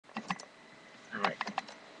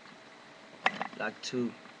Back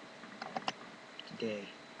to today.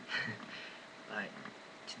 Alright,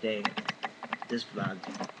 today, this vlog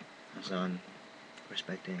is on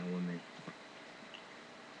respecting a woman.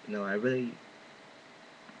 I really,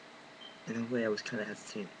 in a way, I was kind of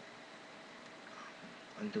hesitant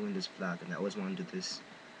on doing this vlog, and I always wanted to do this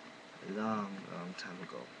a long time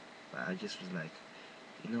ago. But I just was like,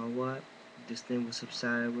 you know what, this thing will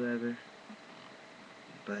subside or whatever.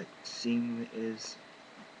 But seeing it is,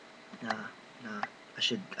 nah, I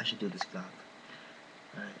should do this vlog.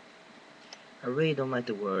 Alright. I really don't like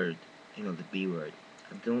the word, the B word.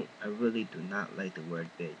 I really do not like the word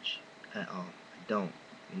bitch at all. I don't,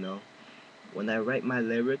 When I write my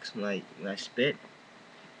lyrics, when I spit,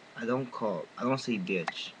 I don't say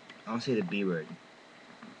bitch. I don't say the B word.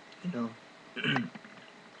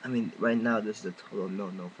 I mean, right now this is a total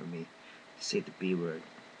no for me to say the B word.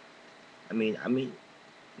 I mean,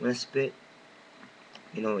 when I spit,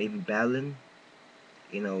 even battling,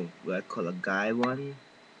 what I call a guy one,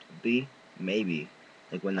 B, maybe.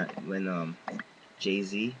 Like when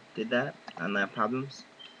Jay-Z did that on Nine Problems.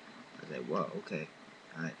 I was like, wow, okay,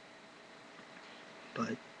 alright.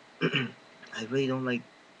 But I really don't like,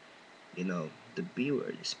 the B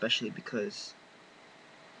word, especially because,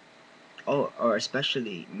 or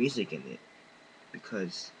especially music in it,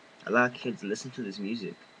 because a lot of kids listen to this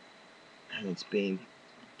music, and it's being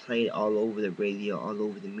played all over the radio, all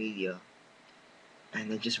over the media,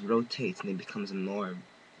 and it just rotates and it becomes a norm.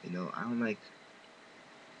 I don't like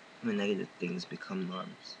when negative things become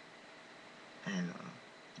norms. And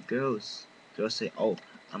girls say, "Oh,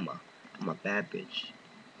 I'm a bad bitch."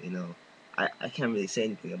 I can't really say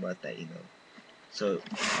anything about that. So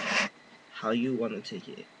how you want to take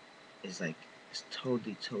it is like it's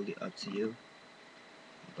totally up to you.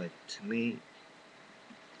 But to me,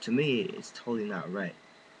 it's totally not right,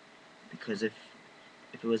 because if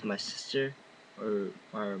it was my sister or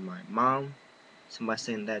my mom, somebody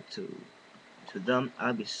saying that to them,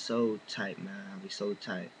 I'd be so tight, man. I'd be so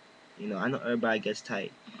tight. I know everybody gets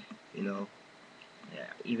tight. Yeah,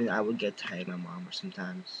 even I would get tight, my mom, or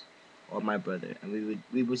sometimes, or my brother, and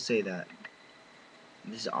we would say that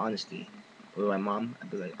this is honesty. But with my mom, I'd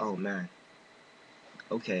be like, oh man,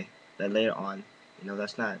 okay. Then later on,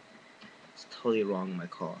 that's not. It's totally wrong, my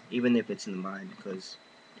call, even if it's in the mind, because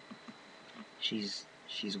she's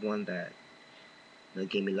one that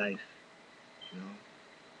gave me life. You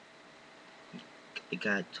know, you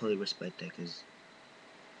gotta totally respect that, because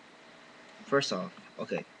first off,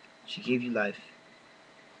 okay, she gave you life,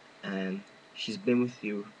 and she's been with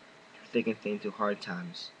you through thick and thin, through hard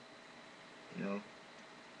times.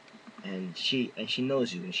 And she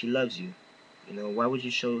knows you and she loves you. Why would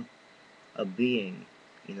you show a being,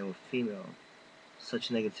 a female, such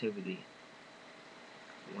negativity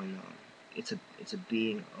when it's a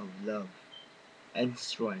being of love and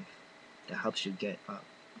strength that helps you get up,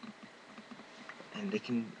 and they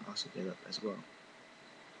can also get up as well.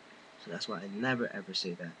 So that's why I never ever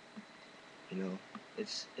say that.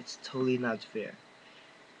 It's totally not fair.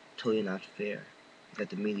 Totally not fair that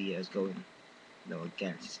the media is going,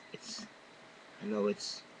 against. I know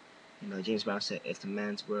it's, James Brown said it's a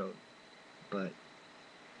man's world, but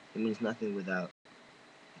it means nothing without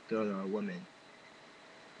a girl or a woman.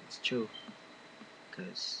 It's true,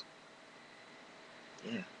 because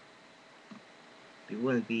yeah, we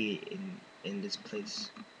wouldn't be in this place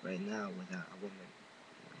right now without a woman,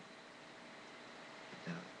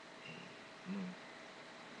 without a moon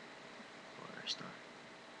or a star.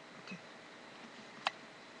 Okay,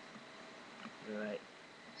 alright.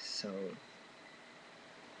 So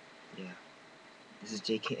yeah, this is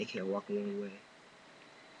JK, aka Walk a Long Way,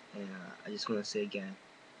 and I just want to say again,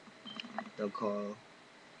 don't call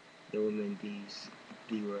the women bees,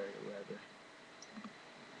 B word or whatever,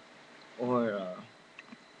 or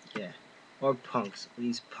yeah, or punks.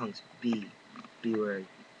 These punks B word.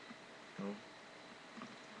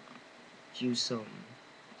 Use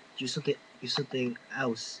something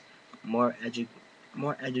else, more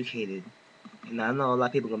educated. And I know a lot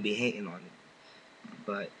of people gonna be hating on it,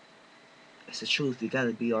 but it's the truth. We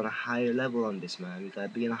gotta be on a higher level on this, man. We gotta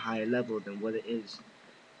be on a higher level than what it is.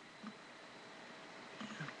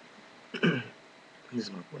 This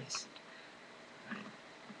is my voice. Right.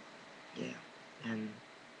 Yeah, and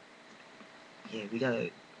yeah, we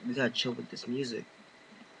gotta chill with this music,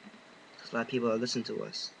 cause a lot of people are listening to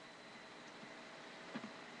us.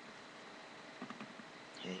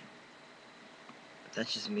 Hey, but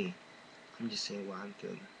that's just me. I'm just saying what I'm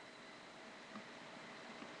feeling.